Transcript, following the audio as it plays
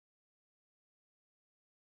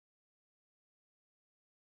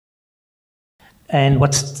And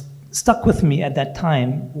what stuck with me at that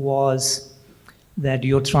time was that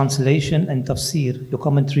your translation and tafsir, your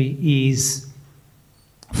commentary, is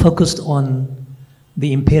focused on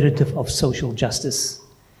the imperative of social justice.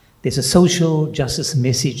 There's a social justice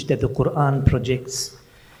message that the Qur'an projects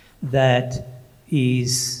that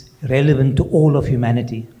is relevant to all of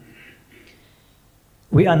humanity.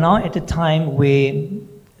 We are now at a time where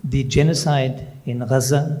the genocide in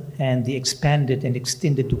Gaza and the expanded and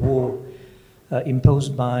extended war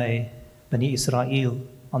imposed by Bani Israel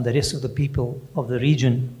on the rest of the people of the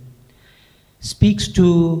region speaks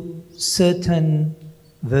to certain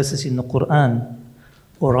verses in the Qur'an,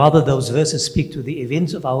 or rather those verses speak to the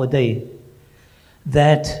events of our day,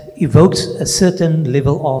 that evokes a certain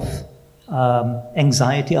level of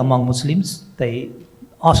anxiety among Muslims. They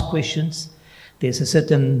ask questions. There's a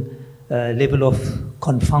certain level of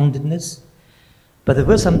confoundedness. But the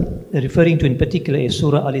verse I'm referring to in particular is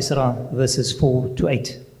Surah Al-Isra, verses 4 to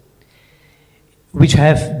 8, which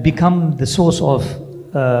have become the source of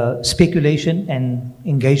speculation and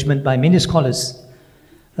engagement by many scholars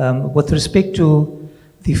with respect to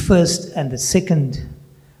the first and the second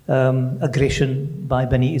aggression by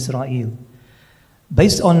Bani Israel.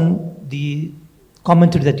 Based on the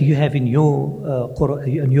commentary that you have in your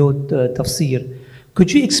tafsir,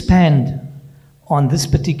 could you expand on this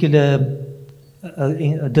particular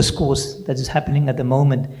discourse that is happening at the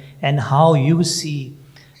moment, and how you see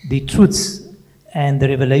the truths and the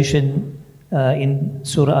revelation in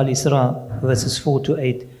Surah Al-Isra, verses 4 to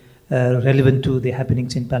 8, relevant to the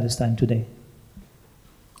happenings in Palestine today?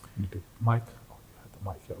 Mike?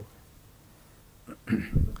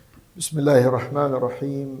 Bismillahir Rahmanir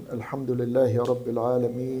Rahim. Alhamdulillahi Rabbil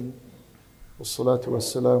Alameen. Wassalatu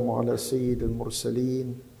wassalamu ala Sayyid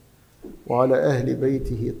al-Mursaleen. وعلى أهل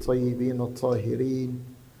بيته الطيبين الطاهرين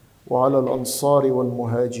وعلى الأنصار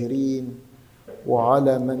والمهاجرين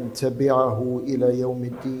وعلى من تبعه إلى يوم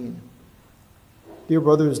الدين. Dear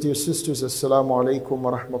brothers, dear sisters, Assalamu alaikum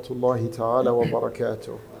wa rahmatullahi ta'ala wa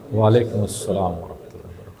barakatuh. Wa alaikum assalam wa rahmatullahi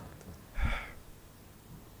wa barakatuh.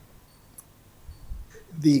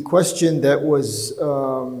 The question that was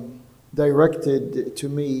directed to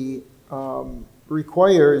me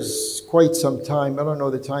requires quite some time. I don't know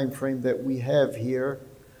the time frame that we have here,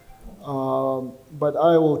 but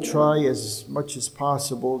I will try as much as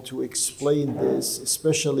possible to explain this,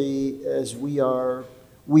 especially as we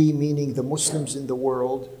meaning the Muslims in the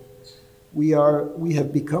world, we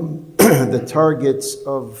have become the targets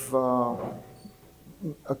of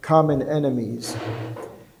common enemies.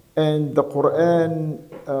 And the Qur'an,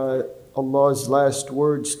 Allah's last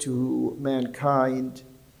words to mankind,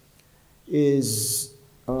 is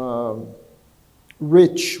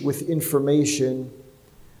rich with information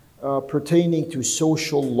pertaining to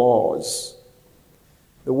social laws.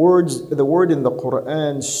 The word in the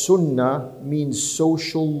Quran, sunnah, means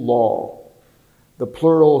social law. The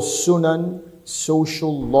plural sunan,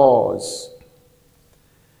 social laws.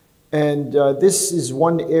 And this is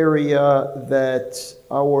one area that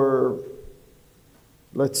our,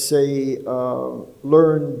 let's say,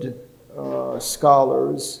 learned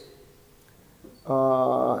scholars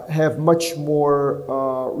have much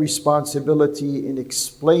more responsibility in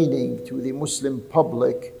explaining to the Muslim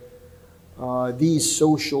public these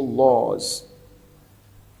social laws.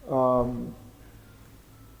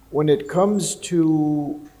 When it comes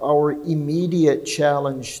to our immediate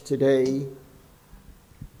challenge today,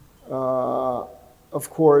 of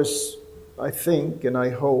course, I think and I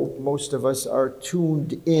hope most of us are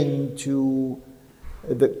tuned into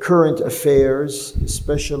the current affairs,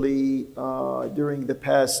 especially during the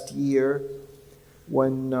past year,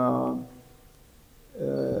 when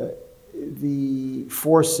the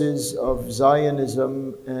forces of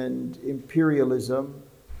Zionism and imperialism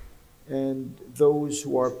and those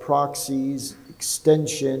who are proxies,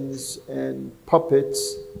 extensions, and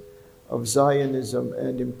puppets of Zionism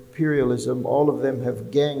and imperialism, all of them have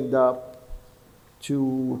ganged up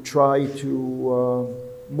to try to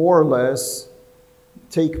more or less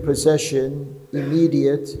take possession,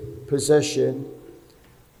 immediate possession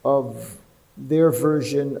of their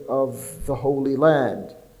version of the Holy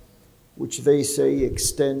Land, which they say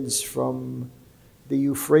extends from the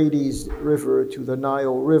Euphrates River to the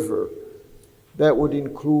Nile River. That would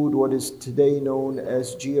include what is today known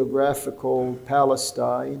as geographical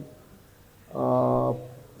Palestine,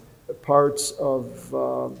 parts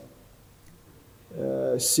of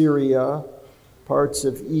Syria, parts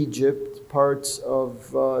of Egypt, parts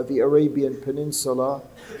of the Arabian Peninsula,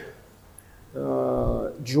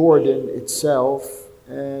 Jordan itself,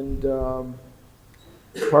 and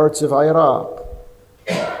parts of Iraq.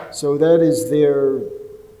 So that is their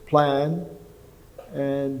plan.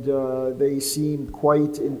 and they seem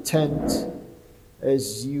quite intent,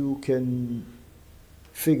 as you can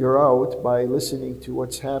figure out by listening to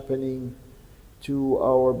what's happening to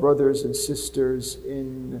our brothers and sisters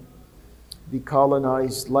in the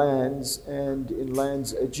colonized lands and in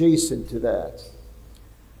lands adjacent to that.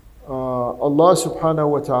 Allah subhanahu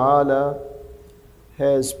wa ta'ala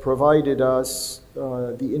has provided us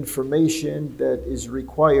the information that is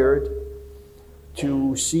required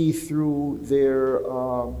to see through their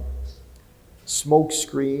smoke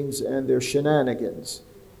screens and their shenanigans.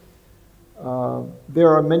 There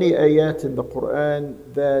are many ayat in the Qur'an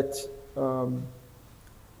that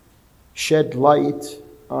shed light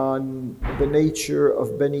on the nature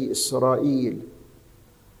of Bani Israel.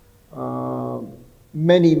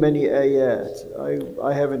 Many ayat.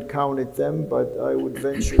 I haven't counted them, but I would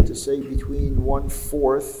venture to say between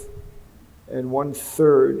 1/4 and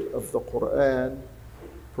 1/3 of the Qur'an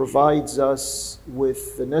provides us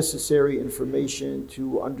with the necessary information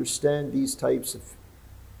to understand these types of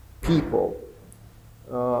people.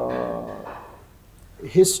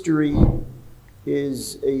 History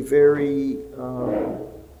is a very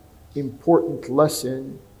important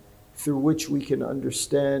lesson through which we can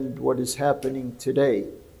understand what is happening today.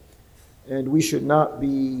 And we should not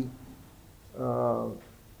be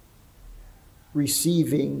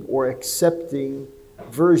receiving or accepting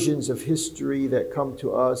versions of history that come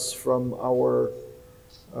to us from our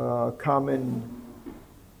common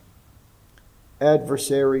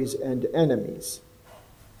adversaries and enemies.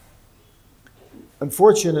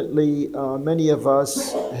 Unfortunately, many of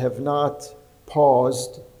us have not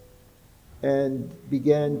paused and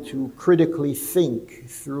began to critically think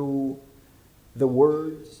through the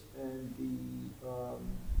words and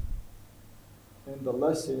the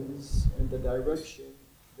lessons and the direction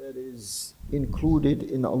that is included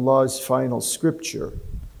in Allah's final scripture,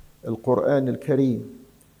 Al-Qur'an Al-Kareem.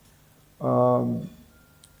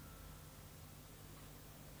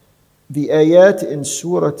 The ayat in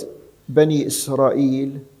Surah Bani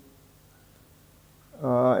Israel,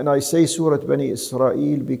 and I say Surah Bani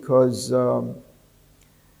Israel because the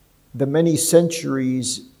many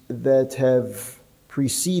centuries that have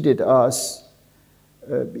preceded us,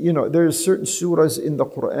 there's certain surahs in the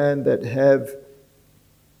Quran that have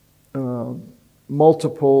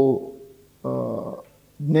multiple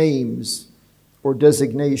names or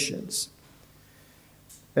designations.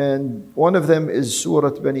 And one of them is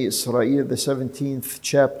Surah Bani Israel, the 17th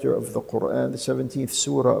chapter of the Quran, the 17th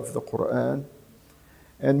surah of the Quran.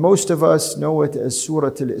 And most of us know it as Surah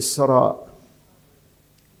Al-Isra.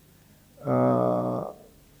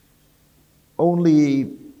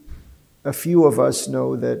 Only a few of us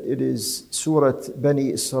know that it is Surah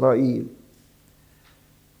Bani Israel.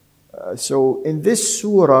 So in this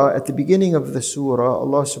surah, at the beginning of the surah,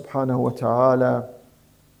 Allah subhanahu wa ta'ala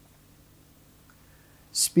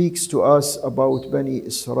speaks to us about Bani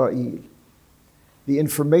Israel. The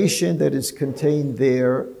information that is contained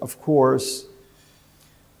there, of course,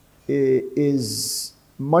 is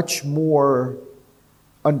much more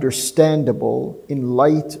understandable in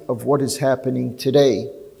light of what is happening today.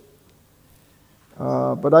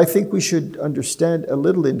 But I think we should understand a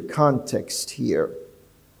little in context here.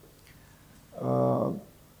 Allah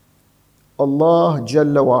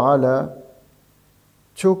Jalla wa Ala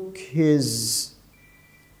took his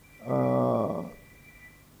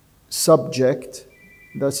subject,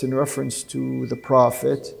 that's in reference to the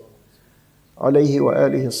Prophet, alayhi wa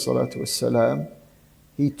alihi salatu wassalam.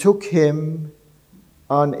 He took him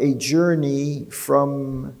on a journey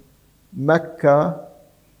from Mecca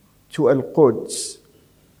to Al-Quds.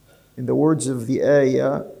 In the words of the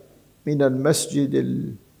ayah, min al-masjid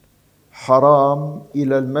al-haram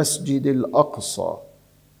ila al-masjid al-aqsa.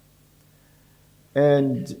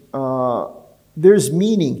 And there's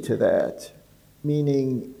meaning to that,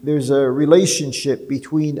 meaning there's a relationship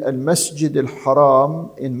between al-masjid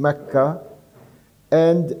al-haram in Mecca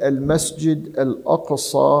and al-masjid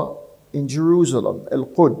al-aqsa in Jerusalem,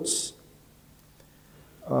 Al-Quds.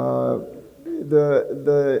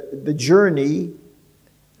 The journey,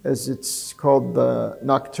 as it's called, the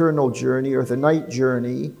nocturnal journey or the night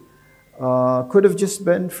journey, could have just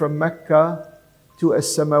been from Mecca to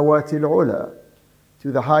as-samawat al-ula,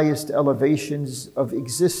 to the highest elevations of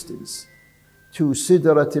existence, to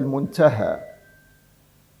Sidrat al-Muntaha.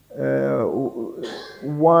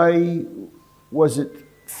 Why was it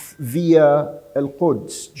via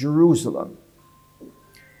Al-Quds, Jerusalem?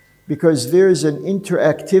 Because there's an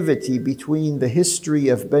interactivity between the history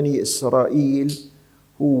of Bani Israel,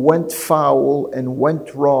 who went foul and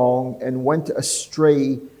went wrong and went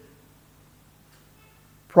astray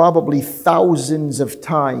probably thousands of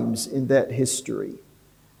times in that history.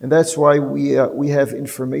 And that's why we have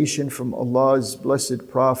information from Allah's blessed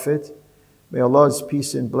Prophet, may Allah's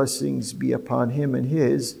peace and blessings be upon him and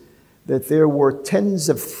his, that there were tens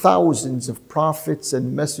of thousands of prophets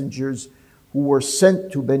and messengers who were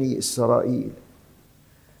sent to Bani Israel.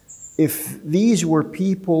 If these were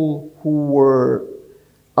people who were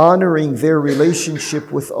honoring their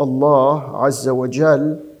relationship with Allah Azza wa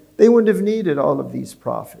Jal, they wouldn't have needed all of these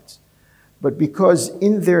prophets. But because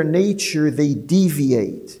in their nature they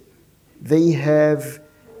deviate, they have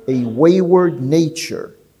a wayward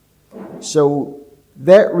nature. So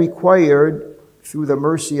that required, through the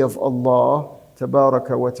mercy of Allah,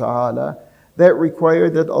 Tabaraka wa Ta'ala, that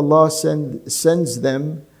required that Allah sends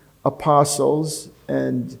them apostles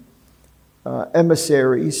and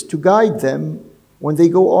emissaries to guide them when they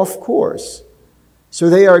go off course. So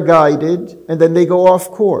they are guided, and then they go off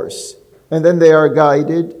course. And then they are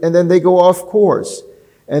guided, and then they go off course.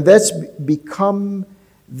 And that's become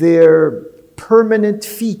their permanent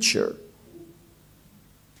feature.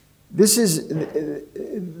 This is,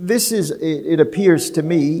 it appears to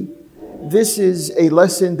me, this is a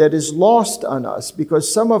lesson that is lost on us, because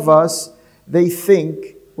some of us, they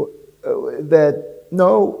think that,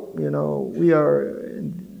 no, we are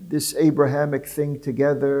in this Abrahamic thing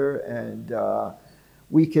together, and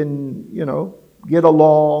we can, get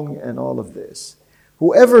along and all of this.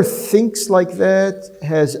 Whoever thinks like that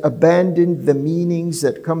has abandoned the meanings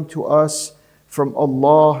that come to us from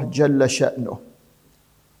Allah Jalla Sha'nuh.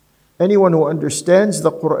 Anyone who understands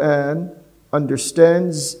the Qur'an,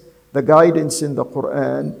 understands the guidance in the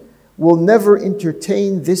Qur'an, will never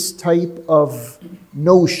entertain this type of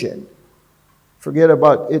notion. Forget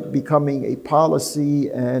about it becoming a policy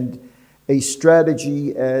and a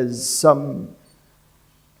strategy as some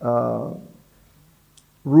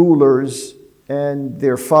rulers and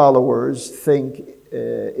their followers think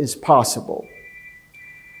is possible.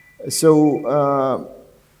 So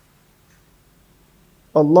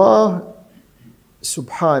Allah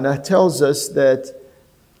subhanahu tells us that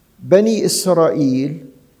Bani Israel,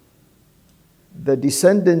 the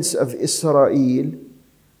descendants of Israel,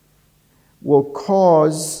 will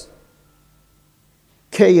cause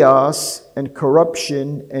chaos and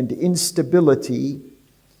corruption and instability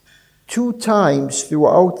 2 times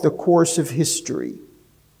throughout the course of history.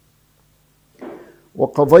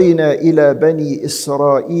 وَقَضَيْنَا إِلَى بَنِي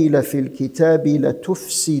إِسْرَائِيلَ فِي الْكِتَابِ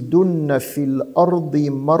لَتُفْسِدُنَّ فِي الْأَرْضِ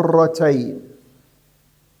مَرَّتَيْنِ.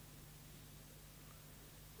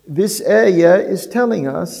 This ayah is telling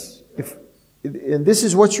us, and this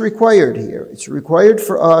is what's required here. It's required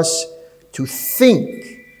for us to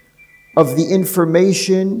think of the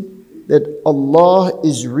information that Allah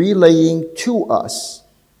is relaying to us.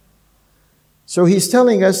 So He's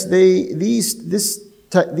telling us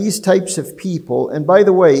these types of people, and by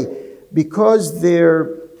the way, because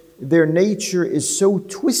their nature is so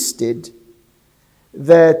twisted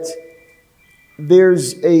that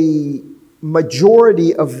there's a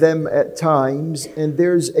majority of them at times and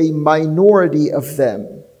there's a minority of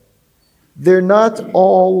them. They're not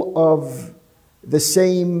all of the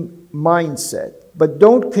same mindset, but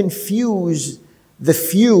don't confuse the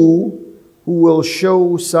few who will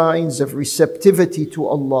show signs of receptivity to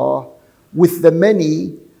Allah with the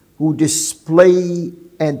many who display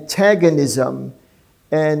antagonism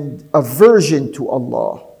and aversion to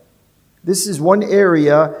Allah. This is one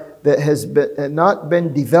area that has not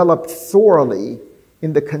been developed thoroughly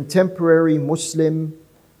in the contemporary Muslim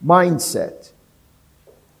mindset.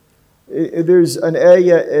 There's an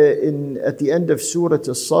ayah at the end of Surah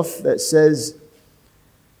As-Saff that says,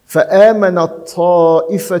 فَآمَنَت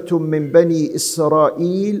طَّائِفَةٌ مِّن بَنِي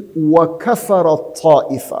إِسْرَائِيلَ وَكَفَرَت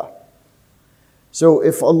طَّائِفَةٌ. So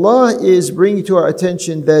if Allah is bringing to our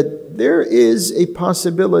attention that there is a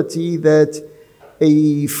possibility that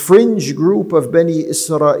a fringe group of Bani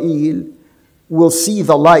Israel will see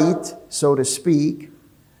the light, so to speak,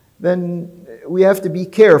 then we have to be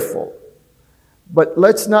careful. But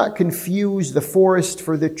let's not confuse the forest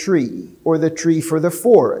for the tree or the tree for the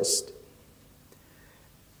forest.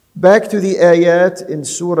 Back to the ayat in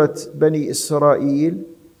Surah Bani Israel,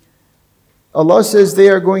 Allah says they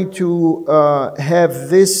are going to have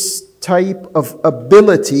this type of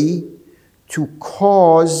ability to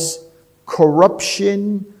cause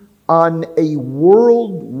corruption on a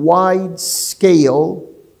worldwide scale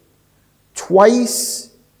twice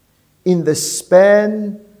in the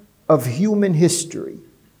span of human history.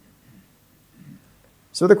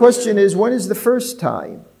 So the question is, when is the first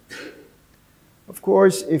time? Of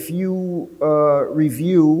course, if you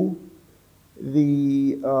review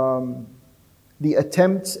the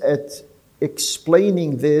attempts at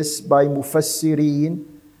explaining this by mufassirin,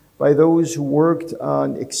 by those who worked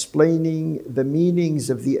on explaining the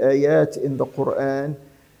meanings of the ayat in the Qur'an,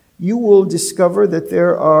 you will discover that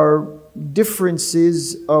there are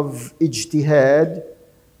differences of ijtihad,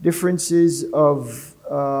 differences of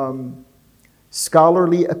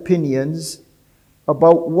scholarly opinions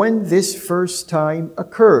about when this first time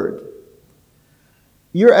occurred.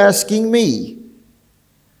 You're asking me.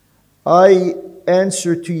 I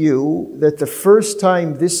answer to you that the first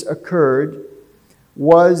time this occurred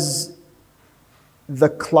was the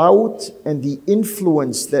clout and the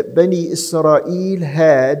influence that Bani Israel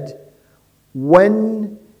had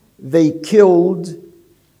when they killed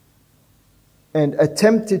and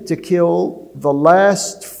attempted to kill the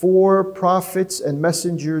last 4 prophets and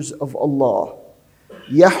messengers of Allah.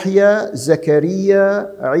 Yahya, Zakaria,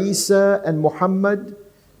 Isa, and Muhammad.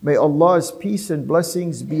 May Allah's peace and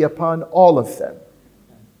blessings be upon all of them.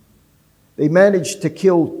 They managed to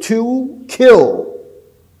kill 2.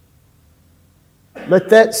 Let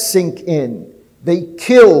that sink in. They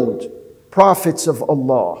killed prophets of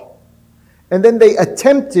Allah. And then they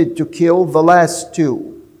attempted to kill the last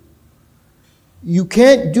 2. You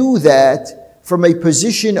can't do that from a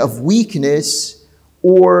position of weakness,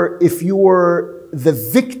 or if you're the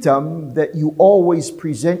victim that you always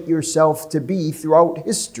present yourself to be throughout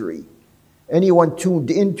history. Anyone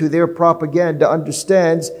tuned into their propaganda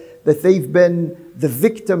understands that they've been the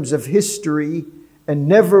victims of history, and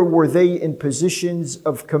never were they in positions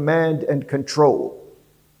of command and control.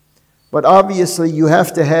 But obviously you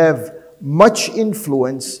have to have much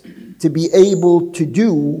influence to be able to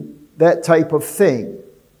do that type of thing.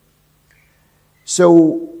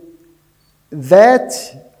 So that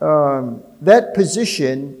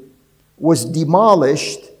position was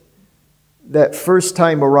demolished, that first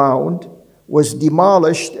time around, was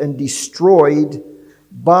demolished and destroyed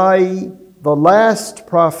by the last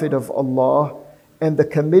prophet of Allah and the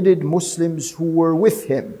committed Muslims who were with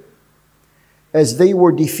him. As they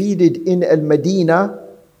were defeated in Al-Madinah,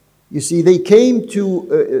 you see, they came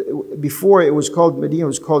to, before it was called Medina, it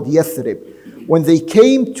was called Yathrib. When they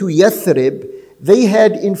came to Yathrib, they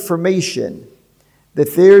had information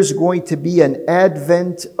that there's going to be an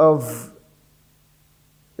advent of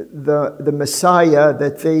the Messiah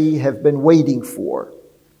that they have been waiting for.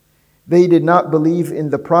 They did not believe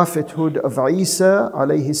in the prophethood of Isa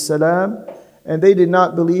alayhi salam, and they did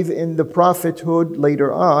not believe in the prophethood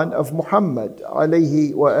later on of Muhammad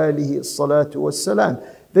alayhi wa alihi salatu wassalam.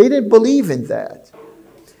 They didn't believe in that.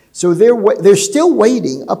 So they're still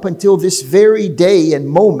waiting up until this very day and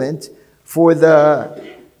moment for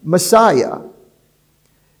the Messiah.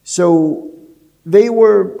 So they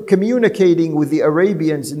were communicating with the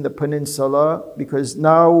Arabians in the peninsula, because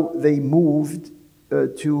now they moved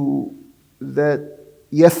to that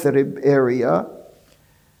Yathrib area.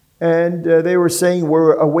 And they were saying,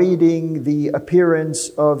 we're awaiting the appearance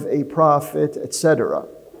of a prophet, etc.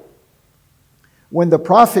 When the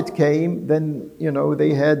prophet came, then,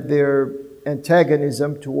 they had their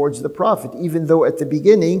antagonism towards the prophet, even though at the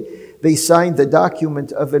beginning they signed the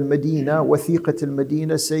document of Al-Madinah, Wathiqat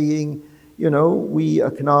Al-Madinah, saying, we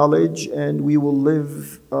acknowledge and we will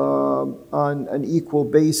live on an equal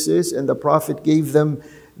basis. And the prophet gave them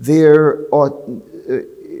their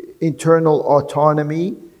internal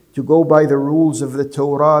autonomy to go by the rules of the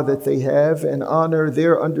Torah that they have and honor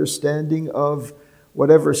their understanding of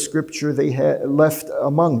whatever scripture they had left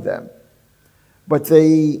among them. But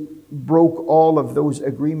they broke all of those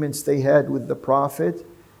agreements they had with the Prophet.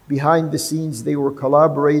 Behind the scenes, they were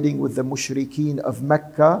collaborating with the mushrikeen of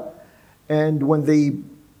Mecca. And when they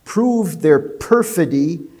proved their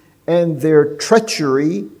perfidy and their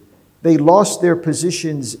treachery, they lost their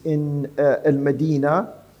positions in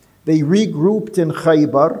Al-Madinah. They regrouped in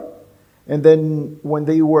Khaybar. And then when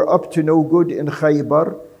they were up to no good in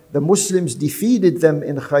Khaybar, the Muslims defeated them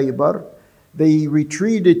in Khaybar. They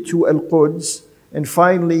retreated to Al-Quds. And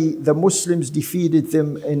finally, the Muslims defeated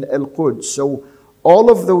them in Al-Quds. So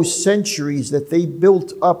all of those centuries that they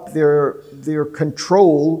built up their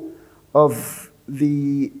control of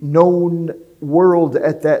the known world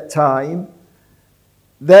at that time,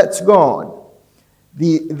 that's gone.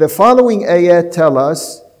 The following ayat tell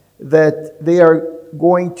us that they are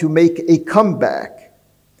going to make a comeback.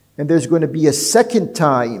 And there's going to be a second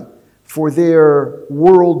time for their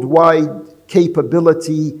worldwide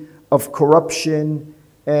capability of corruption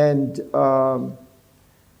and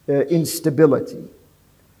instability.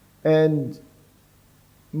 And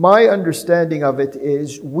my understanding of it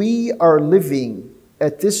is we are living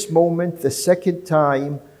at this moment the second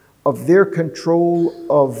time of their control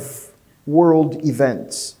of world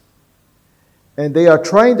events. And they are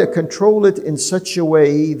trying to control it in such a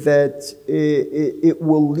way that it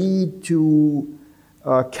will lead to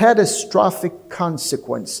catastrophic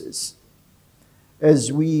consequences.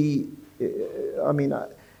 As we,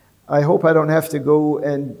 I hope I don't have to go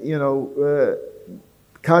and,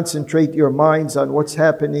 concentrate your minds on what's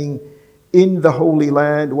happening in the Holy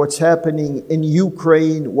Land, what's happening in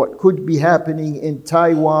Ukraine, what could be happening in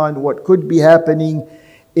Taiwan, what could be happening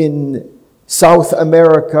in South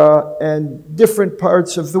America and different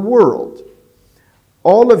parts of the world.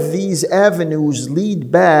 All of these avenues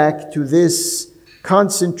lead back to this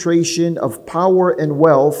concentration of power and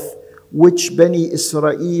wealth, which Bani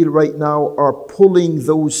Israel right now are pulling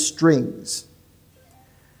those strings.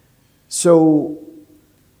 So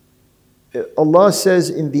Allah says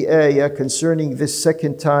in the ayah concerning this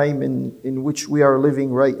second time in which we are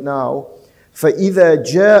living right now, فَإِذَا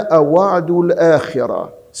جَاءَ وَعْدُ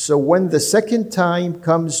الْآخِرَةِ. So when the second time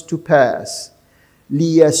comes to pass,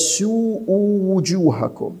 لِيَسُوءُ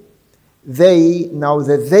وُجُوهَكُمْ. Now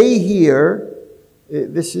the they here,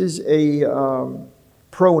 this is a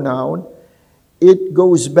pronoun. It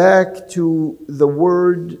goes back to the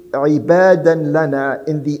word عِبَادًا لَنَا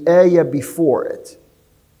in the ayah before it.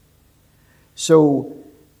 So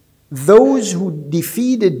those who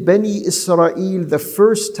defeated Bani Israel the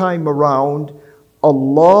first time around,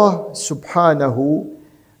 Allah subhanahu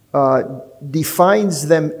defines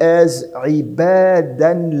them as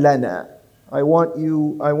عِبَادًا لَنَا. I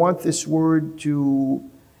want this word to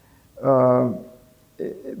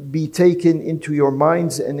be taken into your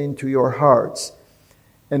minds and into your hearts.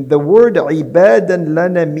 And the word عِبَادًا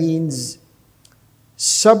لَنَا means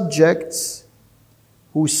subjects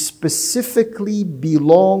who specifically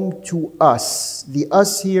belong to us. The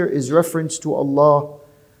us here is reference to Allah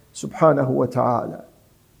subhanahu wa ta'ala.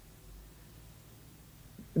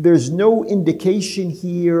 There's no indication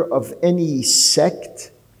here of any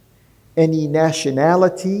sect, any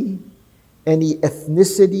nationality, any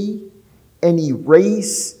ethnicity, any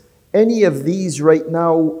race, any of these right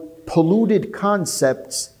now polluted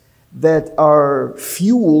concepts that are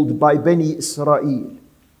fueled by Bani Israel.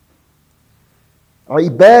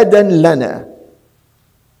 عِبَادًا لَنَا.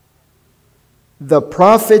 The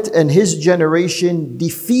Prophet and his generation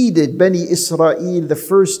defeated Bani Israel the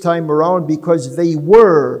first time around because they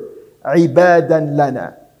were عِبَادًا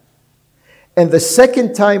لَنَا. And the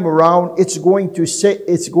second time around, it's going to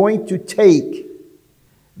take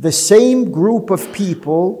the same group of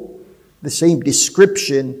people, the same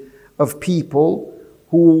description of people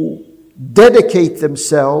who dedicate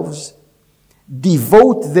themselves,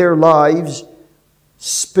 devote their lives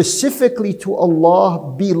specifically to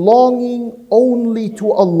Allah, belonging only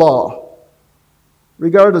to Allah,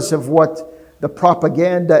 regardless of what the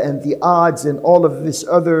propaganda and the odds and all of this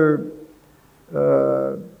other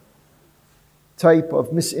type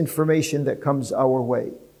of misinformation that comes our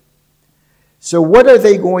way. So what are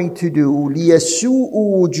they going to do? لِيَسُوءُ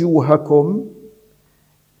وُجُوهَكُمْ,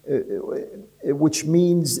 which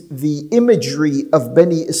means the imagery of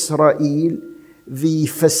Bani Israel, the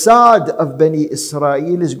facade of Bani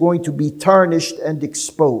Israel is going to be tarnished and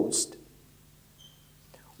exposed.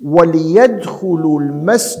 وَلِيَدْخُلُوا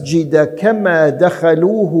الْمَسْجِدَ كَمَا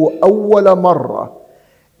دَخَلُوهُ أَوَّلَ مَرَّةٍ.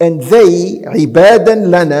 And they, عِبَادًا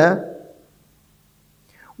لَنَا,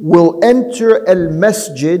 will enter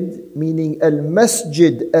al-masjid, meaning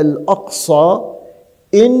al-masjid al-Aqsa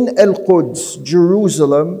in al-Quds,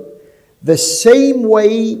 Jerusalem, the same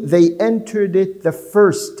way they entered it the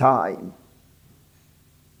first time.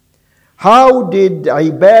 How did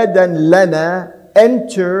عِبَادًا لَنَا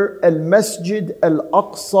enter al-masjid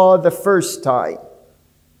al-Aqsa the first time?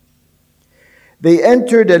 They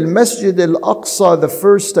entered al-masjid al-Aqsa the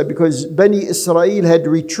first time because Bani Israel had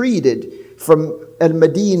retreated from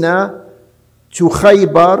al-Madinah to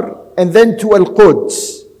Khaybar and then to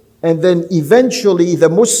al-Quds. And then eventually the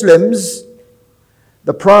Muslims,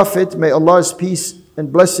 the Prophet, may Allah's peace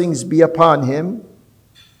and blessings be upon him,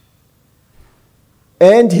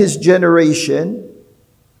 and his generation,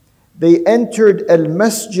 they entered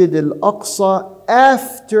al-Masjid al-Aqsa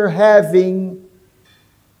after having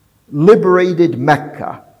liberated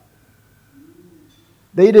Mecca.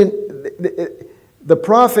 The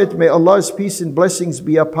Prophet, may Allah's peace and blessings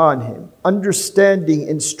be upon him, understanding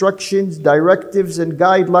instructions, directives, and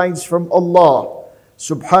guidelines from Allah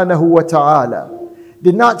subhanahu wa ta'ala,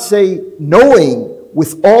 did not say, knowing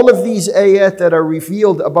with all of these ayat that are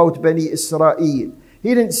revealed about Bani Israel, he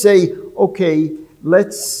didn't say, okay,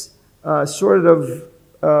 let's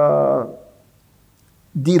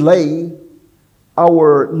delay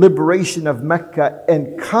our liberation of Mecca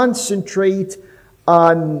and concentrate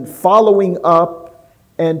on following up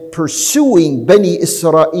and pursuing Bani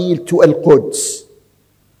Israel to Al-Quds.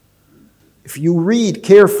 If you read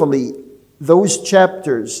carefully those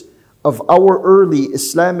chapters of our early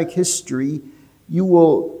Islamic history, you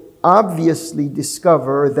will obviously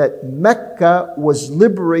discover that Mecca was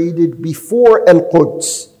liberated before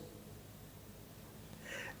Al-Quds.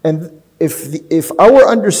 And if our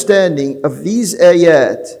understanding of these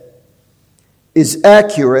ayat is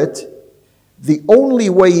accurate, the only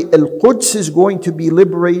way Al-Quds is going to be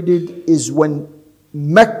liberated is when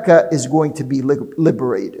Mecca is going to be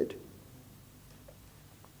liberated.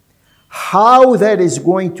 How that is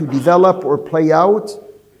going to develop or play out,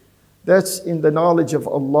 that's in the knowledge of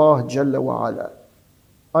Allah Jalla wa Ala.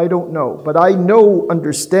 I don't know. But I know,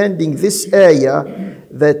 understanding this ayah,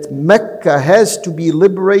 that Mecca has to be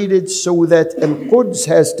liberated so that Al-Quds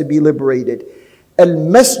has to be liberated.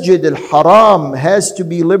 Al-Masjid Al-Haram has to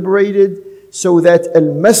be liberated so that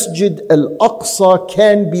Al-Masjid Al-Aqsa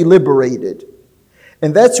can be liberated.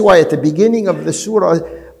 And that's why at the beginning of the surah,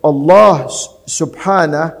 Allah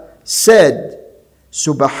subhanahu said,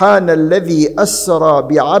 سبحان الذي أسرى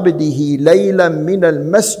بعبده ليلا من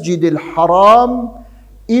المسجد الحرام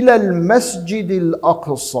إلى المسجد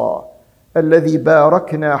الأقصى الذي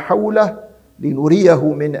باركنا حوله لنريه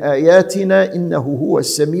من آياتنا إنه هو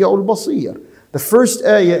السميع البصير. The first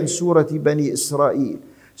ayah in Surah Bani Israel.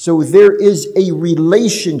 So there is a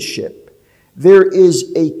relationship, there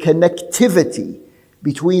is a connectivity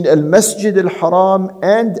between Al-Masjid Al-Haram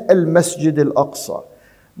and Al-Masjid Al-Aqsa.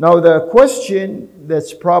 Now the question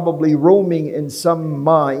that's probably roaming in some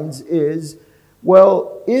minds is,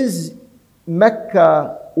 well, is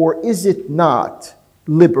Mecca or is it not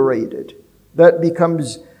liberated? That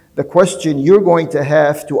becomes the question you're going to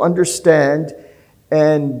have to understand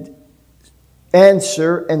and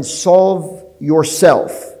answer and solve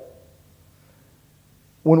yourself.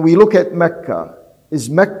 When we look at Mecca, is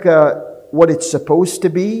Mecca what it's supposed to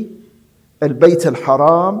be? Al-Bayt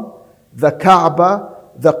al-Haram, the Kaaba,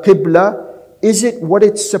 the Qibla, is it what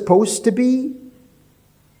it's supposed to be?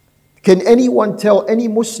 Can anyone tell any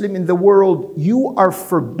Muslim in the world, you are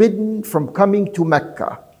forbidden from coming to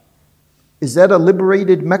Mecca? Is that a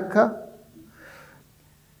liberated Mecca?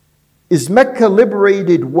 Is Mecca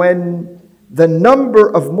liberated when the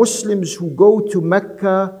number of Muslims who go to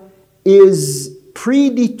Mecca is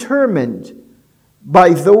predetermined by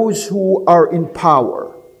those who are in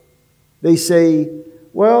power? They say,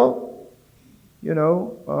 well, you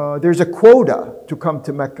know, there's a quota to come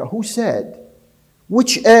to Mecca. Who said?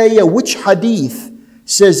 Which ayah, which hadith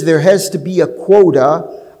says there has to be a quota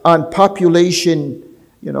on population,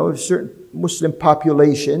 you know, certain Muslim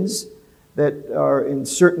populations that are in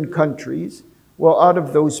certain countries? Well, out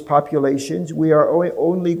of those populations, we are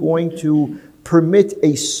only going to permit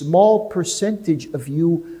a small percentage of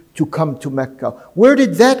you to come to Mecca. Where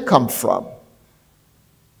did that come from?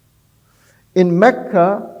 In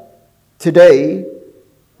Mecca, today,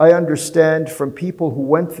 I understand from people who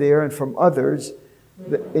went there and from others,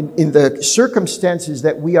 in the circumstances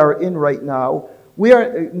that we are in right now,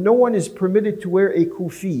 no one is permitted to wear a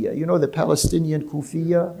kufiya. You know the Palestinian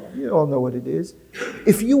kufiya? You all know what it is.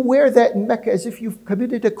 If you wear that in Mecca as if you've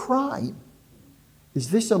committed a crime, is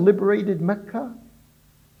this a liberated Mecca?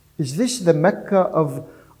 Is this the Mecca of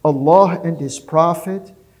Allah and His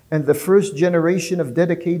Prophet and the first generation of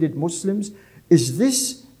dedicated Muslims? Is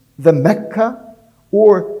this the Mecca,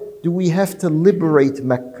 or do we have to liberate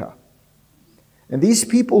Mecca? And these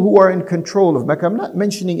people who are in control of Mecca, I'm not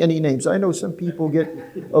mentioning any names. I know some people get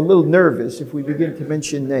a little nervous if we begin to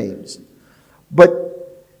mention names. But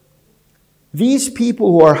these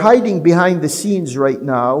people who are hiding behind the scenes right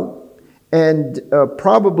now and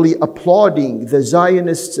probably applauding the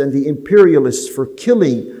Zionists and the imperialists for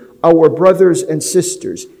killing our brothers and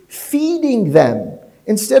sisters, feeding them,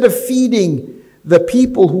 instead of feeding the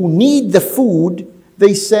people who need the food,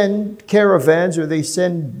 they send caravans or they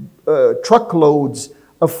send truckloads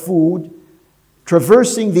of food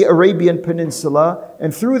traversing the Arabian Peninsula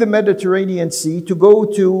and through the Mediterranean Sea to go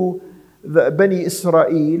to the Bani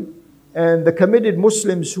Israel and the committed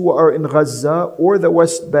Muslims who are in Gaza or the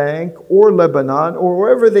West Bank or Lebanon or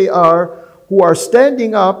wherever they are, who are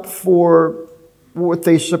standing up for what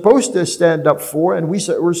they're supposed to stand up for, and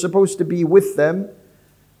we're supposed to be with them.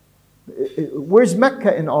 Where's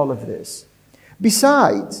Mecca in all of this?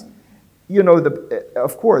 Besides, you know,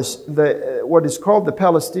 of course, what is called the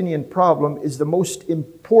Palestinian problem is the most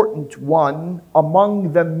important one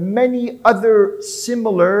among the many other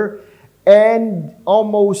similar and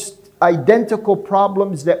almost identical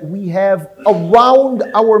problems that we have around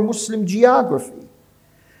our Muslim geography.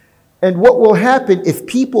 And what will happen if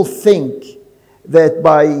people think that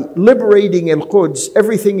by liberating Al-Quds,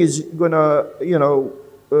 everything is going to,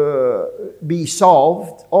 be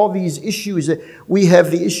solved. All these issues, we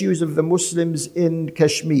have the issues of the Muslims in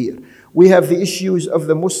Kashmir. We have the issues of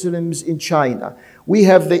the Muslims in China. We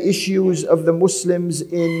have the issues of the Muslims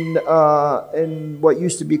in what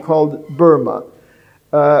used to be called Burma.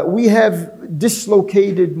 We have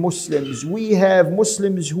dislocated Muslims. We have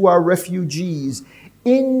Muslims who are refugees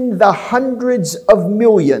in the hundreds of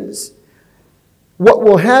millions. What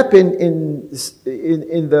will happen in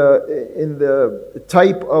the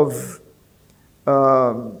type of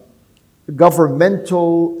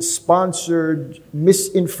governmental sponsored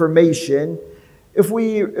misinformation, if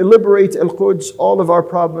we liberate Al-Quds,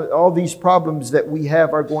 all these problems that we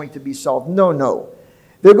have are going to be solved. No.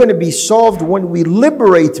 They're going to be solved when we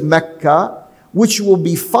liberate Mecca, which will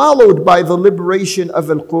be followed by the liberation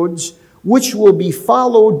of Al-Quds, which will be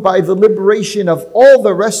followed by the liberation of all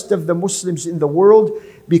the rest of the Muslims in the world,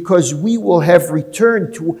 because we will have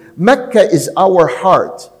returned to Mecca is our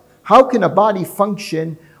heart. How can a body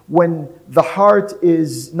function when the heart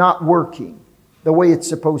is not working the way it's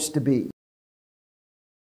supposed to be?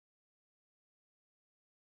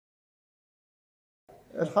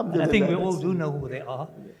 And I think we all do know who they are,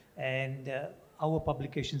 and our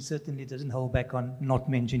publication certainly doesn't hold back on not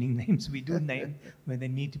mentioning names. We do name when they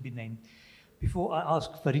need to be named. Before I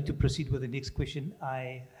ask Farid to proceed with the next question,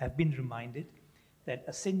 I have been reminded that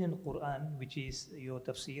Ascendant Qur'an, which is your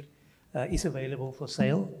tafsir, is available for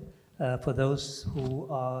sale. For those who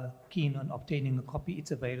are keen on obtaining a copy,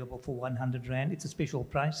 it's available for 100 Rand. It's a special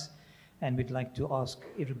price, and we'd like to ask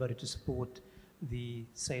everybody to support the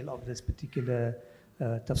sale of this particular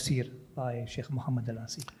tafsir by Sheikh Muhammad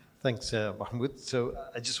Al-Asi. Thanks, Mahmoud. So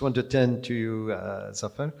I just want to turn to you,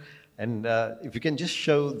 Zafar, and if you can just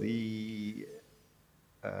show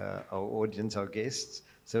our audience, our guests.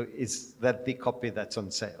 So is that the copy that's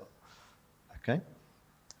on sale? Okay,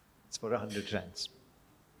 it's for 100 rands.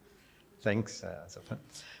 Thanks, Zafar.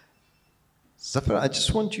 Zafar, I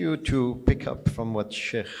just want you to pick up from what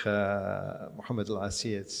Sheikh Muhammad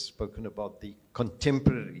Al-Asi has spoken about the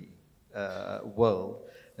contemporary world,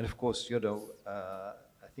 and of course,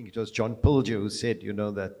 I think it was John Pilger who said,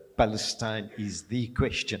 that Palestine is the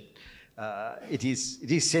question. It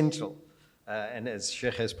is central. And as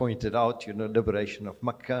Sheikh has pointed out, liberation of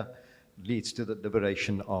Mecca leads to the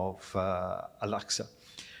liberation of Al-Aqsa.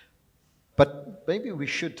 But maybe we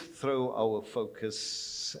should throw our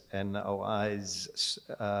focus and our eyes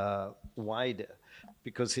wider,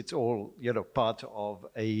 because it's all, part of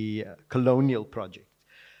a colonial project.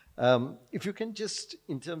 If you can just,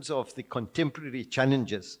 in terms of the contemporary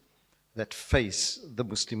challenges that face the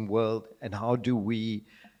Muslim world, and how do we,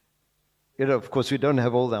 of course we don't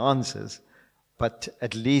have all the answers, but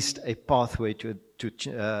at least a pathway to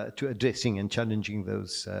addressing and challenging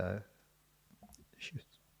those issues.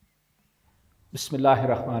 Bismillahir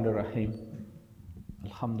Rahmanir Rahim.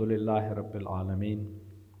 Alhamdulillahi Rabbil Alameen.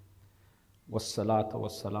 والصلاة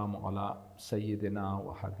والسلام على سيدنا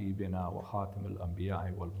وحبيبنا وخاتم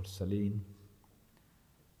الأنبياء والمرسلين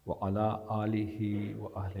وعلى آله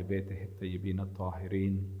وأهل بيته الطيبين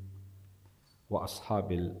الطاهرين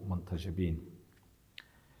وأصحاب المنتجبين.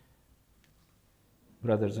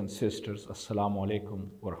 Brothers and sisters, Assalamu alaikum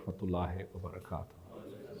wa rahmatullahi wa barakatuh.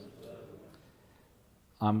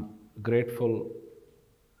 I'm grateful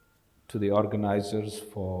to the organizers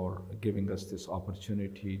for giving us this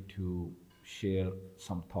opportunity to share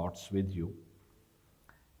some thoughts with you.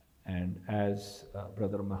 And as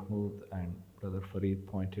Brother Mahmoud and Brother Farid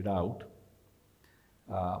pointed out,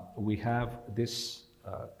 we have this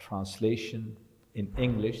translation in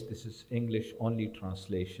English. This is English only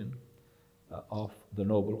translation of the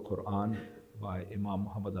Noble Qur'an by Imam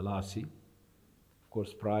Muhammad Al-Asi. Of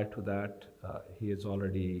course, prior to that, he has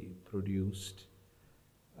already produced,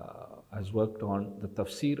 has worked on the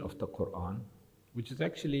tafsir of the Qur'an, which is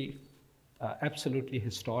actually absolutely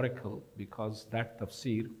historical, because that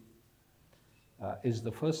tafsir is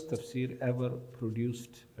the first tafsir ever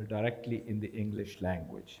produced directly in the English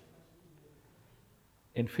language.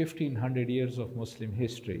 In 1500 years of Muslim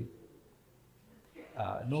history,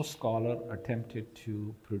 no scholar attempted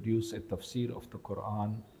to produce a tafsir of the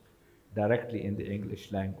Qur'an directly in the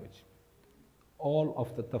English language. All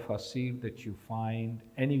of the tafsir that you find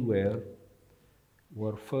anywhere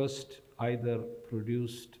were first either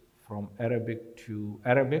produced from Arabic to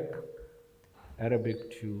Arabic, Arabic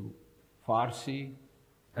to Farsi,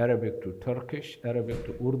 Arabic to Turkish, Arabic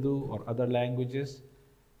to Urdu or other languages,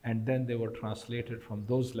 and then they were translated from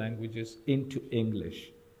those languages into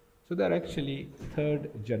English. So they're actually third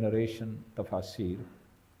generation tafsir,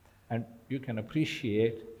 and you can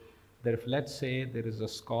appreciate that if, let's say, there is a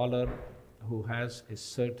scholar who has a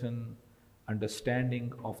certain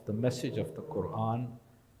understanding of the message of the Qur'an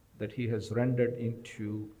that he has rendered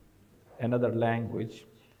into another language,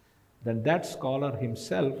 then that scholar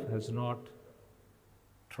himself has not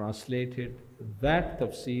translated that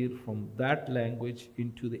tafsir from that language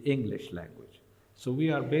into the English language. So we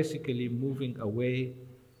are basically moving away,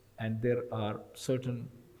 and there are certain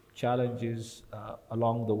challenges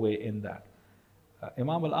along the way in that.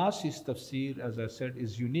 Imam al-Asi's tafsir, as I said,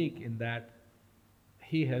 is unique in that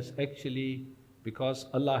he has actually, because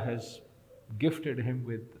Allah has gifted him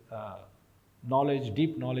with knowledge,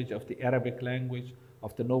 deep knowledge of the Arabic language,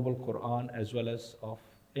 of the Noble Qur'an, as well as of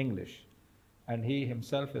English. And he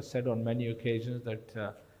himself has said on many occasions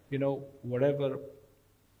that, whatever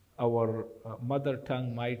our mother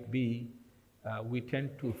tongue might be, we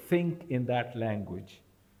tend to think in that language.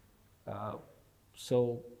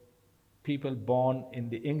 So people born in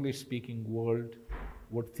the English-speaking world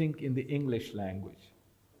would think in the English language.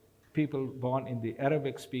 People born in the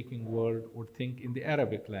Arabic-speaking world would think in the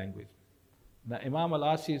Arabic language. Now, Imam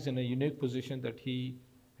al-Asi is in a unique position that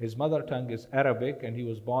his mother tongue is Arabic, and he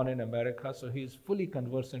was born in America, so he is fully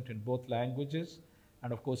conversant in both languages.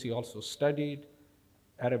 And of course, he also studied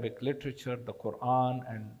Arabic literature, the Quran,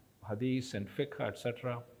 and Hadith, and Fiqh,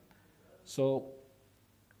 etc. So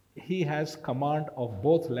he has command of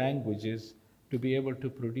both languages to be able to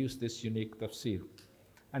produce this unique tafsir.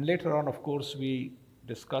 And later on, of course, we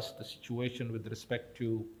discussed the situation with respect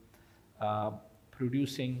to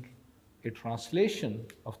producing a translation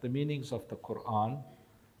of the meanings of the Quran,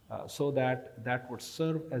 so that would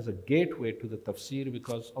serve as a gateway to the tafsir,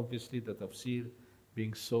 because obviously the tafsir,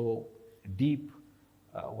 being so deep,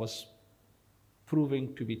 was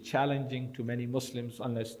proving to be challenging to many Muslims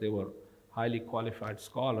unless they were highly qualified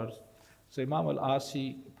scholars. So Imam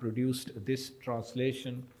al-Asi produced this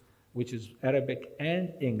translation, which is Arabic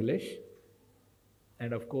and English.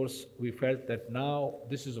 And of course, we felt that now,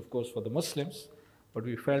 this is of course for the Muslims, but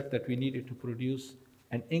we felt that we needed to produce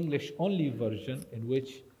an English-only version in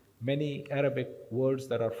which many Arabic words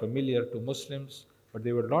that are familiar to Muslims, but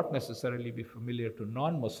they will not necessarily be familiar to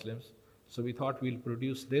non-Muslims. So we thought we'll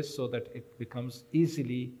produce this so that it becomes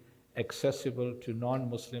easily accessible to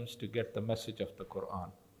non-Muslims to get the message of the Quran.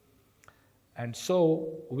 And so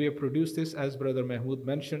we have produced this, as Brother Mahmood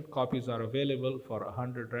mentioned. Copies are available for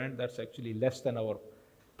 100 Rand. That's actually less than our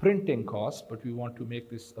printing cost, but we want to make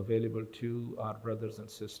this available to our brothers and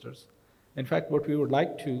sisters. In fact, what we would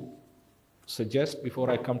like to suggest before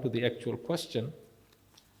I come to the actual question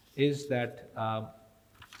is that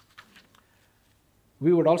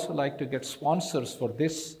we would also like to get sponsors for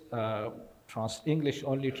this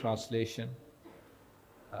English-only translation.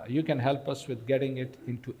 You can help us with getting it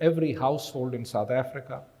into every household in South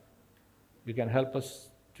Africa. You can help us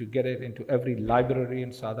to get it into every library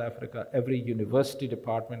in South Africa, every university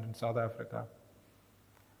department in South Africa,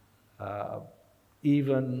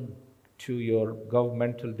 even to your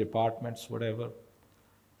governmental departments, whatever.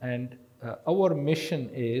 And our mission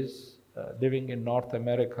is, living in North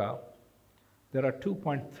America, there are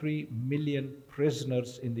 2.3 million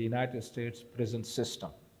prisoners in the United States prison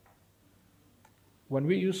system. When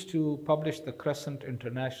we used to publish the Crescent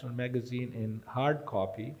International magazine in hard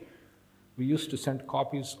copy, we used to send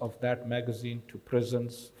copies of that magazine to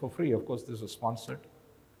prisons for free. Of course, this was sponsored.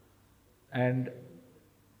 And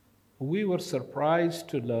we were surprised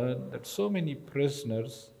to learn that so many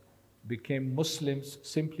prisoners became Muslims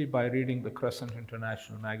simply by reading the Crescent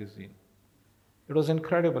International magazine. It was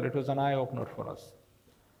incredible. It was an eye-opener for us.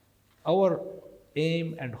 Our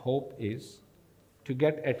aim and hope is to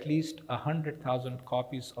get at least 100,000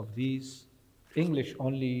 copies of these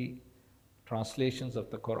English-only translations of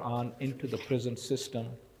the Quran into the prison system,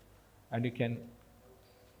 and you can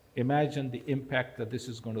imagine the impact that this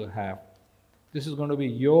is going to have. This is going to be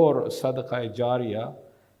your sadaqah jariyah,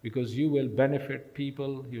 because you will benefit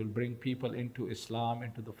people, you will bring people into Islam,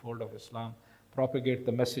 into the fold of Islam, propagate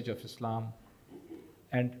the message of Islam.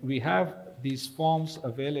 And we have these forms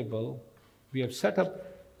available. We have set up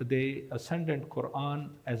the Ascendant Qur'an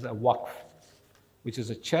as a waqf, which is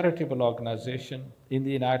a charitable organization in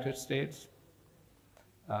the United States.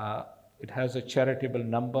 It has a charitable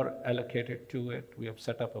number allocated to it. We have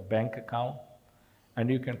set up a bank account, and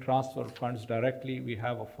you can transfer funds directly. We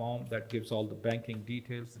have a form that gives all the banking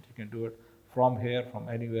details that you can do it from here, from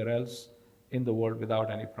anywhere else in the world without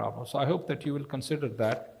any problem. So I hope that you will consider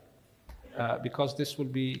that, because this will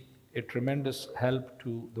be a tremendous help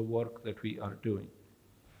to the work that we are doing.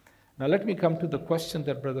 Now let me come to the question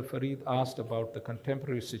that Brother Fareed asked about the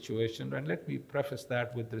contemporary situation, and let me preface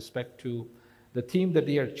that with respect to The theme that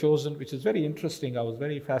he had chosen, which is very interesting, I was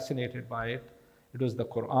very fascinated by it. It was the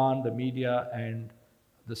Quran, the media, and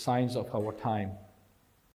the signs of our time.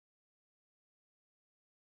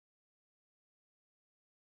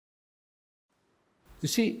 You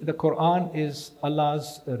see, the Quran is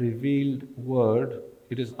Allah's revealed word.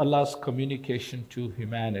 It is Allah's communication to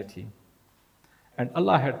humanity. And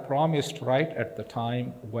Allah had promised right at the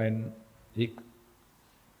time when He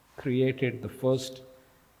created the first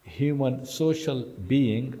human social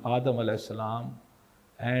being, Adam alayhi salam,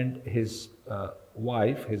 and his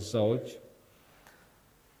wife, his Zawj.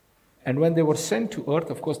 And when they were sent to earth,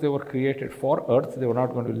 of course they were created for earth. They were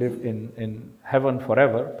not going to live in heaven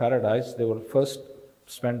forever, paradise. They will first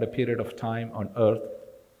spend a period of time on earth.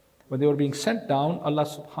 When they were being sent down, Allah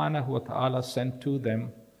subhanahu wa ta'ala sent to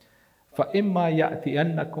them, فَإِمَّا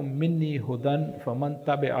يَأْتِيَنَّكُم مِّنِّي هُدًى فَمَن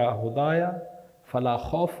تَبِعَ هُدَايَ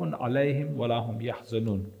فَلَا خَوْفٌ عَلَيْهِمْ وَلَا هُمْ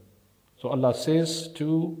يَحْزَنُونَ. So Allah says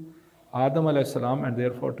to Adam alayhi salam and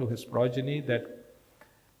therefore to his progeny that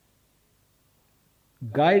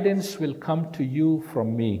guidance will come to you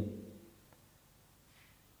from me.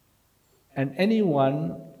 And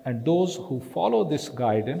anyone and those who follow this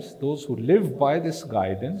guidance, those who live by this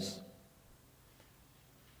guidance,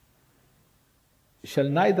 shall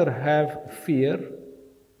neither have fear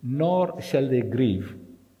nor shall they grieve.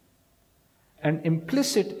 And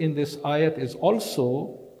implicit in this ayat is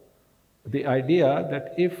also the idea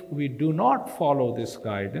that if we do not follow this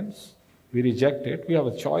guidance, we reject it, we have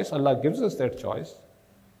a choice, Allah gives us that choice.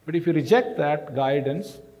 But if we reject that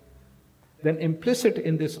guidance, then implicit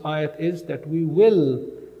in this ayat is that we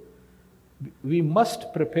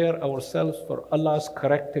must prepare ourselves for Allah's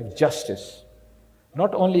corrective justice.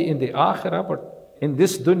 Not only in the akhirah, but in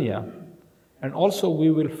this dunya. And also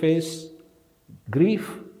we will face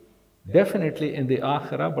grief, definitely in the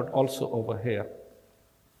akhirah, but also over here.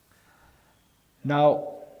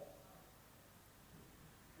 Now,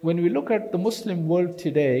 when we look at the Muslim world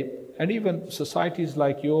today, and even societies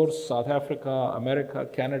like yours, South Africa, America,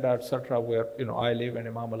 Canada, etc., where I live and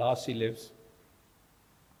Imam Al-Asi lives,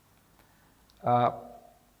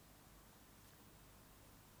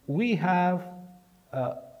 we have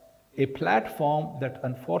a platform that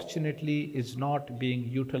unfortunately is not being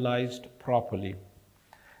utilized properly.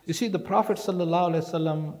 You see, the Prophet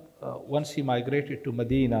ﷺ, once he migrated to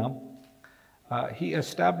Medina, he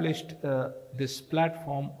established this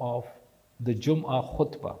platform of the Jum'ah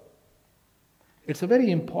khutbah. It's a very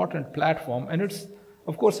important platform, and it's,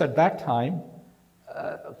 of course, at that time,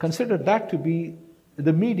 considered that to be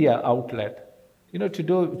the media outlet.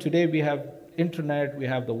 Today we have internet, we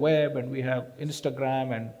have the web, and we have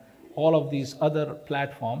Instagram, and all of these other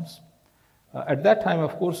platforms. At that time,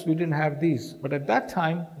 of course, we didn't have these, but at that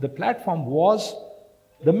time, the platform was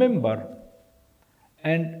the mimbar.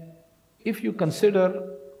 And if you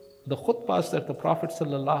consider the khutbahs that the Prophet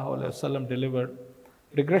ﷺ delivered,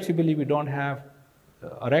 regrettably, we don't have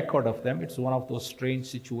a record of them. It's one of those strange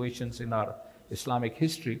situations in our Islamic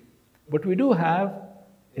history. But we do have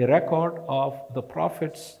a record of the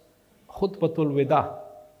Prophet's khutbatul wida,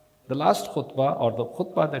 the last khutbah, or the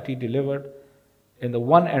khutbah that he delivered in the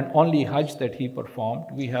one and only Hajj that he performed.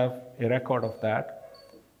 We have a record of that.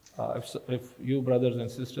 If you brothers and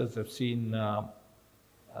sisters have seen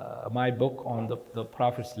my book on the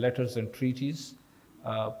Prophet's letters and treaties,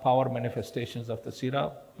 Power Manifestations of the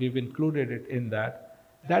Seerah, we've included it in that.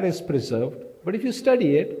 That is preserved. But if you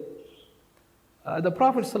study it, the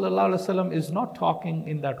Prophet ﷺ is not talking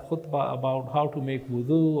in that khutbah about how to make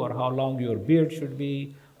wudu, or how long your beard should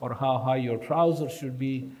be, or how high your trousers should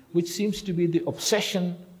be, which seems to be the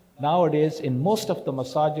obsession nowadays in most of the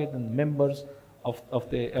masajid and members of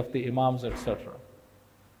the imams, etc.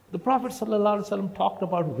 The Prophet ﷺ talked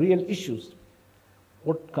about real issues,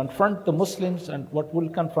 what confront the Muslims and what will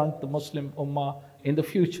confront the Muslim ummah in the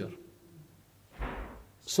future.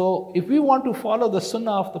 So if we want to follow the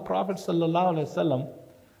sunnah of the Prophet ﷺ,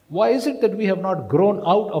 why is it that we have not grown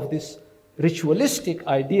out of these ritualistic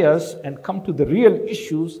ideas and come to the real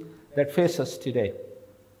issues that face us today?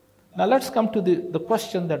 Now let's come to the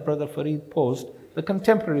question that Brother Fareed posed, the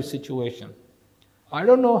contemporary situation. I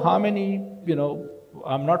don't know how many,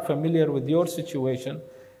 I'm not familiar with your situation,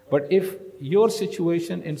 but if your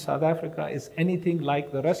situation in South Africa is anything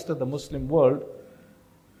like the rest of the Muslim world,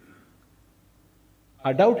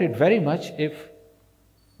 I doubt it very much if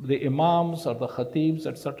the imams or the khatibs,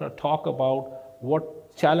 etc., talk about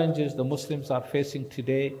what challenges the Muslims are facing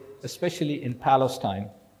today, especially in Palestine.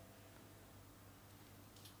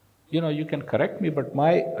 You can correct me, but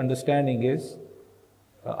my understanding is,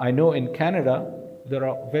 I know in Canada, there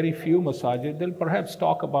are very few masajid. They'll perhaps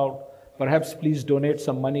talk about perhaps please donate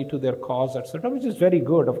some money to their cause, etc., which is very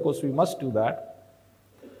good. Of course, we must do that.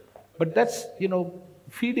 But that's,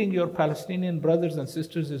 feeding your Palestinian brothers and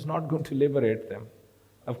sisters is not going to liberate them.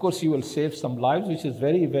 Of course, you will save some lives, which is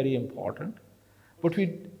very, very important. But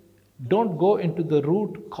we don't go into the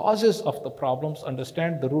root causes of the problems,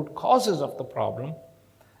 understand the root causes of the problem,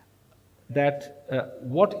 that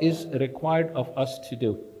what is required of us to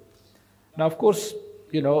do. Now, of course,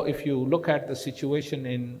 if you look at the situation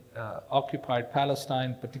in occupied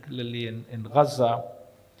Palestine, particularly in Gaza,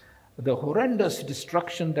 the horrendous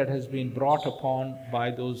destruction that has been brought upon by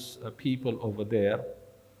those people over there,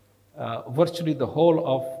 virtually the whole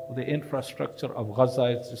of the infrastructure of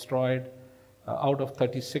Gaza is destroyed. Out of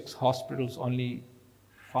 36 hospitals, only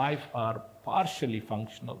 5 are partially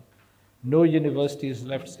functional. No university is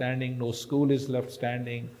left standing, no school is left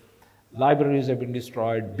standing. Libraries have been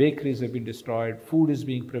destroyed, bakeries have been destroyed, food is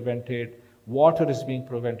being prevented, water is being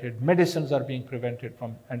prevented, medicines are being prevented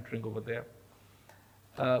from entering over there.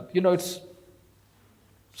 It's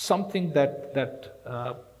something that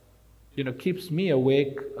keeps me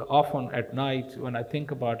awake often at night when I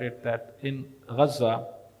think about it, that in Gaza,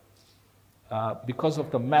 because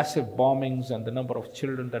of the massive bombings and the number of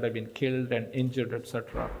children that have been killed and injured,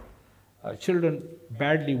 etc., children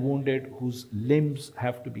badly wounded whose limbs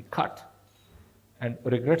have to be cut. And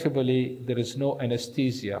regrettably, there is no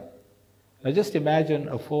anesthesia. Now just imagine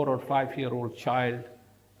a 4 or 5-year-old child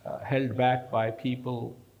held back by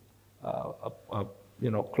people,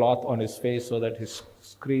 cloth on his face so that his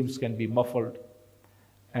screams can be muffled,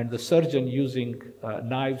 and the surgeon using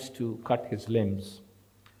knives to cut his limbs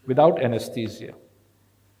without anesthesia.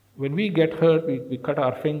 When we get hurt, we cut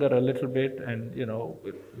our finger a little bit and,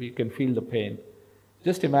 we can feel the pain.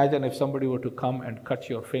 Just imagine if somebody were to come and cut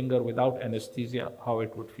your finger without anesthesia, how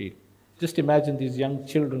it would feel. Just imagine these young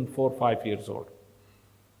children, 4 or 5 years old.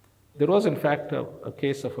 There was, in fact, a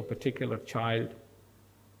case of a particular child,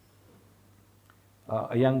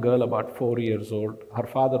 a young girl about 4 years old. Her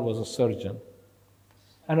father was a surgeon.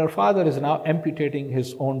 And her father is now amputating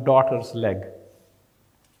his own daughter's leg.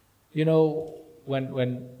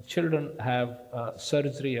 When children have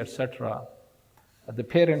surgery, etc., the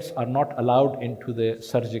parents are not allowed into the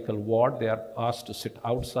surgical ward. They are asked to sit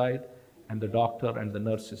outside, and the doctor and the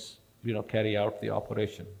nurses, carry out the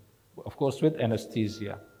operation, of course, with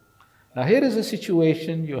anesthesia. Now, here is a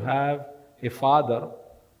situation: you have a father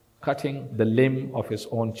cutting the limb of his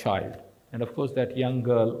own child, and of course, that young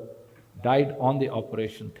girl died on the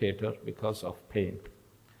operation theater because of pain.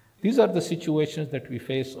 These are the situations that we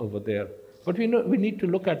face over there. But we need to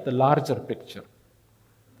look at the larger picture.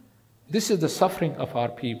 This is the suffering of our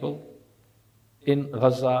people in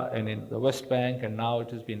Gaza and in the West Bank, and now it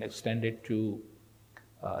has been extended to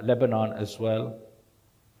Lebanon as well.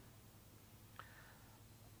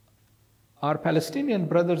 Our Palestinian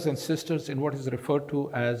brothers and sisters in what is referred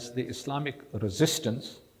to as the Islamic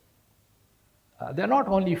resistance, they're not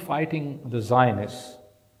only fighting the Zionists,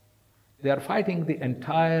 they are fighting the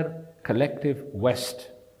entire collective West,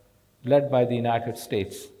 led by the United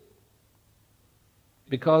States.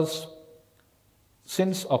 Because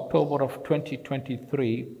since October of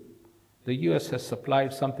 2023, the US has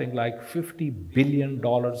supplied something like $50 billion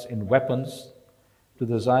in weapons to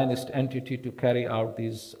the Zionist entity to carry out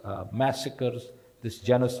these massacres, this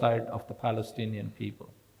genocide of the Palestinian people.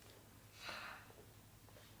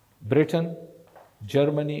 Britain,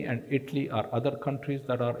 Germany, and Italy are other countries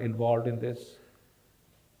that are involved in this,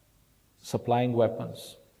 supplying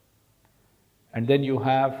weapons. And then you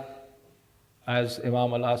have, as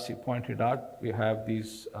Imam Al-Asi pointed out, we have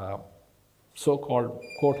these so-called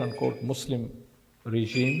quote-unquote Muslim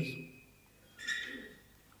regimes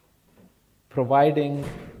providing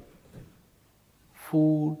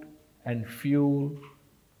food and fuel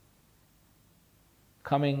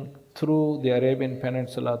coming through the Arabian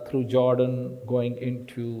Peninsula, through Jordan, going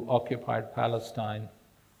into occupied Palestine.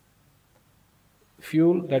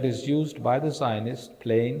 Fuel that is used by the Zionists,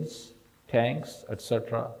 planes, tanks,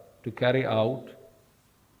 etc., to carry out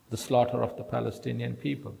the slaughter of the Palestinian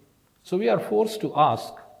people. So we are forced to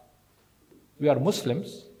ask, we are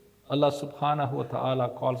Muslims, Allah subhanahu wa ta'ala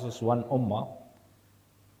calls us one ummah,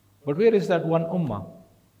 but where is that one ummah?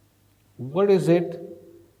 What is it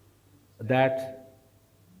that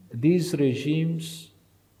these regimes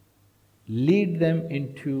lead them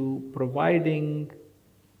into providing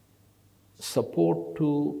support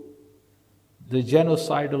to the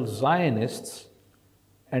genocidal Zionists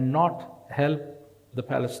and not help the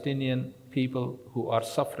Palestinian people who are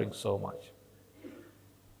suffering so much?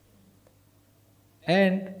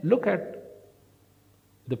 And look at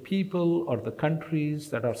the people or the countries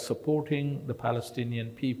that are supporting the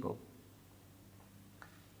Palestinian people.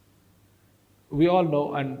 we all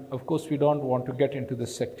know, and of course we don't want to get into the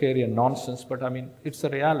sectarian nonsense, but I mean, it's a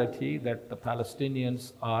reality that the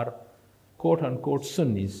Palestinians are quote unquote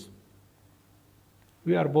Sunnis.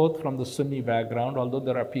 We are both from the Sunni background, although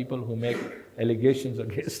there are people who make allegations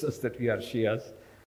against us that we are Shias.